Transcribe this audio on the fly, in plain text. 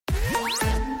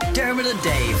Dermot and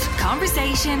Dave.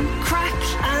 Conversation, crack,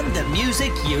 And the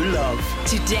music you love.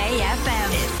 Today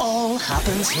FM. It all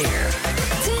happens here.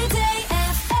 Today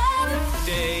FM.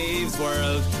 Dave's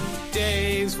World,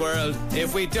 Dave's World.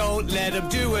 If we don't let him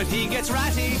do it, he gets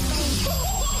ratty.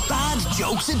 Bad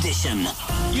Jokes Edition.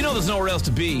 You know there's nowhere else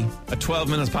to be at 12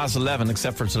 minutes past 11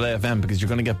 except for Today FM because you're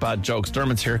going to get bad jokes.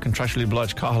 Dermot's here, contractually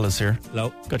obliged. Cahill is here.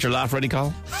 Hello. Got your laugh ready,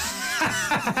 Cahill?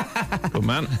 Good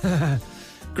man.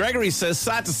 Gregory says,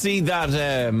 sad to see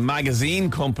that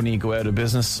magazine company go out of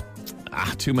business.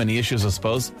 Too many issues, I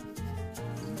suppose.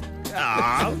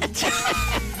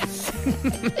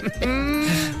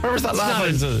 Where was that laugh?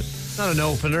 It's not an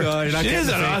opener. No, you're not It getting is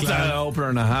the fake an laugh. opener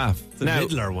and a half. It's a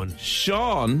middler one.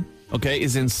 Sean,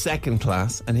 is in second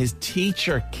class, and his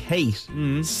teacher, Kate,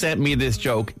 sent me this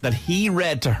joke that he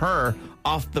read to her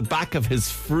off the back of his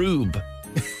froob.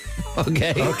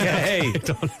 Okay.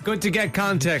 Good to get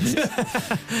context.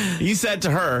 He said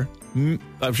to her,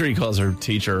 I'm sure he calls her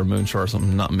teacher or moonshore or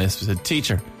something, not miss. He said,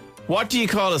 teacher, what do you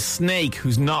call a snake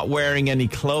who's not wearing any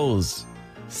clothes?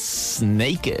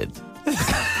 Snaked.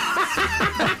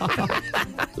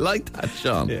 Like that,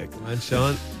 Sean. Yeah, come on,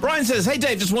 Sean. Brian says, hey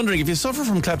Dave, just wondering if you suffer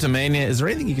from kleptomania, is there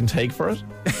anything you can take for it?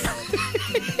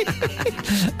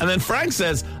 And then Frank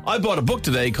says, I bought a book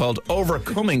today called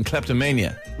Overcoming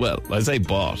Kleptomania. Well, I say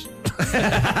bought.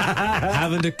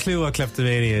 Haven't a clue what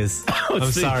kleptomania is.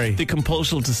 I'm sorry. The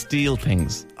compulsion to steal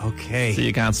things. Okay. So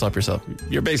you can't stop yourself.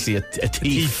 You're basically a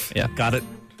thief. Yeah. Got it.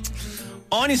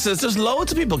 Anya says, there's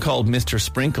loads of people called Mr.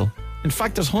 Sprinkle. In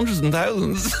fact, there's hundreds and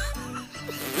thousands.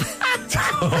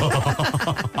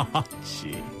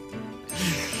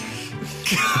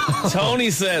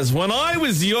 Tony says, when I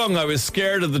was young, I was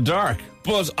scared of the dark.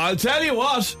 But I'll tell you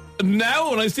what, now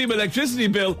when I see my electricity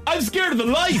bill, I'm scared of the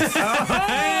lights. That's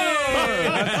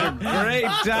a great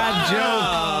dad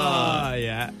joke.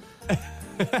 Yeah.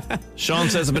 Sean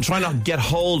says, I've been trying to get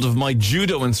hold of my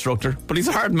judo instructor, but he's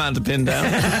a hard man to pin down.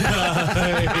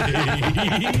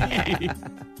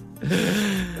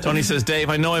 Tony says, Dave,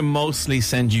 I know I mostly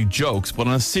send you jokes, but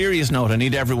on a serious note, I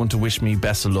need everyone to wish me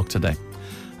best of luck today.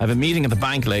 I have a meeting at the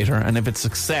bank later, and if it's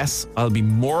success, I'll be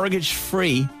mortgage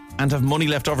free and have money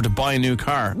left over to buy a new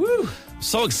car. Woo!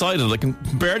 So excited, I can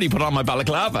barely put on my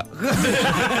balaclava.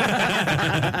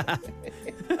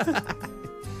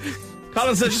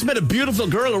 Colin says, just met a beautiful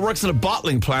girl who works at a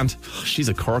bottling plant. She's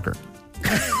a corker.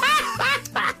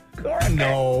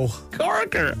 No.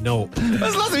 Corker. No. When's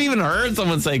the last time you even heard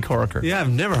someone say corker? Yeah, I've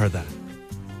never heard that.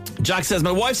 Jack says,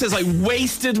 my wife says I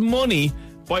wasted money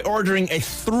by ordering a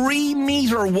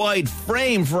 3-meter wide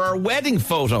frame for our wedding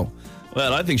photo.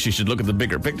 Well, I think she should look at the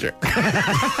bigger picture.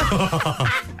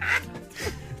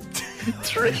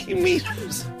 3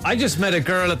 meters. I just met a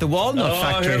girl at the walnut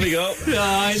factory. Here we go.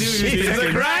 I knew She's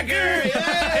a cracker.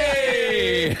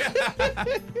 Yay!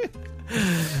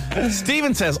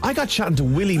 Stephen says, I got chatting to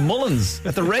Willie Mullins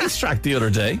at the racetrack the other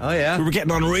day. Oh, yeah? We were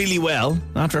getting on really well.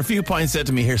 After a few points, said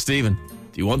to me, here, Stephen,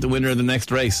 do you want the winner of the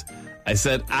next race? I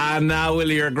said, now,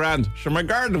 Willie, you're grand. Sure, my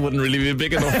garden wouldn't really be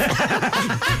big enough.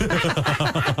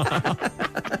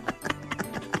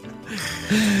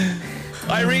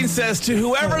 Irene says, to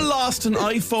whoever lost an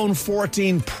iPhone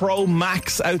 14 Pro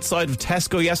Max outside of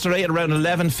Tesco yesterday at around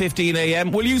 11:15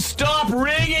 a.m., will you stop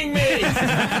ringing me?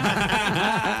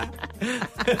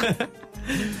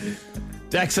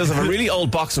 Dex says, I have a really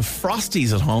old box of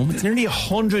Frosties at home. It's nearly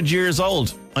 100 years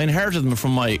old. I inherited them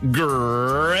from my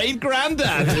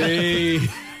great-granddad.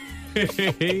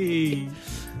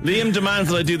 Liam demands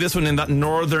that I do this one in that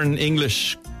Northern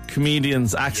English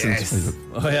comedian's accent. Yes.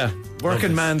 Oh, yeah.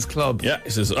 Working Man's Club. Yeah, he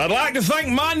says, I'd like to thank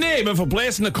my neighbour for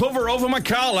placing the cover over my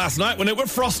car last night when it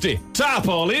was frosty. Ta,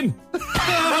 Pauline.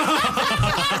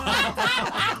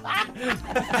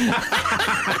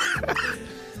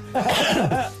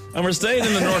 And we're staying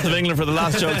in the north of England for the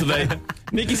last joke today.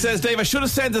 Nikki says, Dave, I should have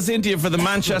sent this into you for the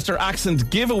Manchester accent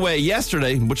giveaway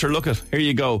yesterday, but sure, look it, here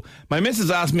you go. My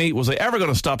missus asked me, was I ever going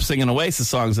to stop singing Oasis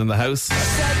songs in the house?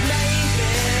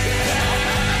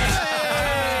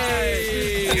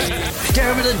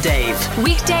 Dermot and Dave.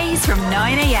 Weekdays from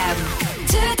 9 a.m.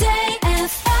 Today